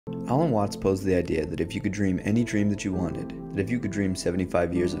Alan Watts posed the idea that if you could dream any dream that you wanted, that if you could dream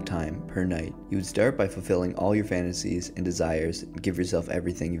 75 years of time per night, you would start by fulfilling all your fantasies and desires and give yourself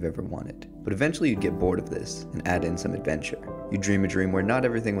everything you've ever wanted. But eventually you'd get bored of this and add in some adventure. You'd dream a dream where not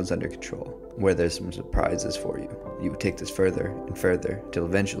everything was under control, where there's some surprises for you. You would take this further and further till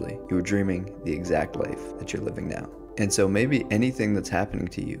eventually you were dreaming the exact life that you're living now. And so maybe anything that's happening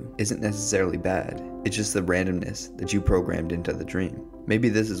to you isn't necessarily bad, it's just the randomness that you programmed into the dream. Maybe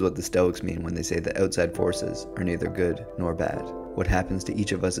this is what the Stoics mean when they say that outside forces are neither good nor bad. What happens to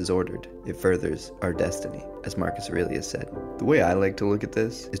each of us is ordered. It furthers our destiny, as Marcus Aurelius said. The way I like to look at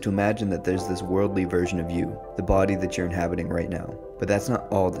this is to imagine that there's this worldly version of you, the body that you're inhabiting right now. But that's not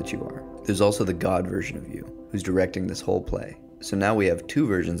all that you are. There's also the God version of you, who's directing this whole play. So now we have two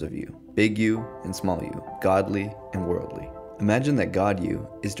versions of you, big you and small you, godly and worldly. Imagine that God you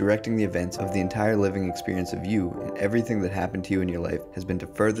is directing the events of the entire living experience of you, and everything that happened to you in your life has been to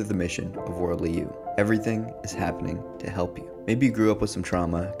further the mission of Worldly You. Everything is happening to help you. Maybe you grew up with some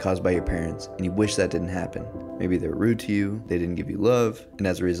trauma caused by your parents and you wish that didn't happen. Maybe they were rude to you, they didn't give you love, and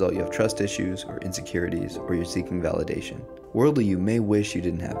as a result you have trust issues or insecurities, or you're seeking validation. Worldly You may wish you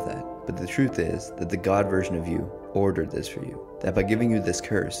didn't have that, but the truth is that the God version of you ordered this for you. That by giving you this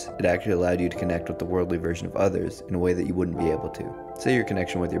curse, it actually allowed you to connect with the worldly version of others in a way that you wouldn't be able to. Say your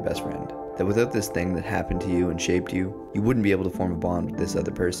connection with your best friend. That without this thing that happened to you and shaped you, you wouldn't be able to form a bond with this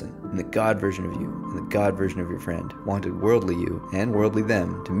other person. And the God version of you and the God version of your friend wanted worldly you and worldly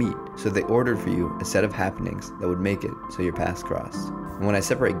them to meet. So they ordered for you a set of happenings that would make it so your paths crossed. And when I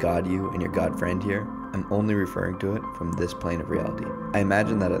separate God you and your God friend here, I'm only referring to it from this plane of reality. I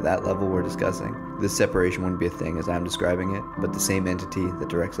imagine that at that level we're discussing, this separation wouldn't be a thing as I'm describing it, but the same entity that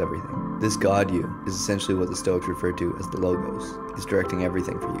directs everything. This God you is essentially what the Stoics refer to as the Logos. It's directing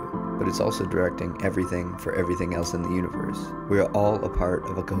everything for you, but it's also directing everything for everything else in the universe. We are all a part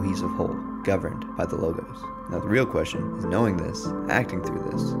of a cohesive whole, governed by the Logos. Now the real question is, knowing this, acting through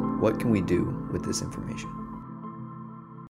this, what can we do with this information?